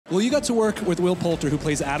Well, you got to work with Will Poulter, who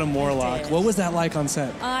plays Adam Warlock. What was that like on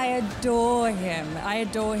set? I adore him. I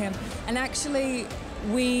adore him. And actually,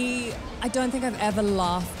 I don't think I've ever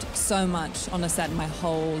laughed so much on a set in my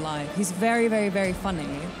whole life. He's very, very, very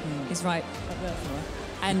funny. He's right up there somewhere.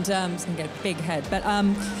 And he's gonna get a big head. But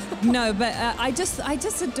no, but I just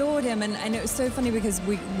adored him, and it was so funny because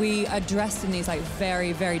we are dressed in these like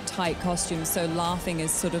very, very tight costumes. So laughing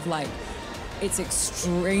is sort of like, it's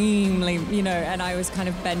extremely, you know, and I was kind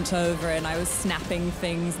of bent over and I was snapping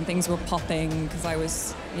things and things were popping because I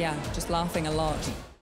was, yeah, just laughing a lot.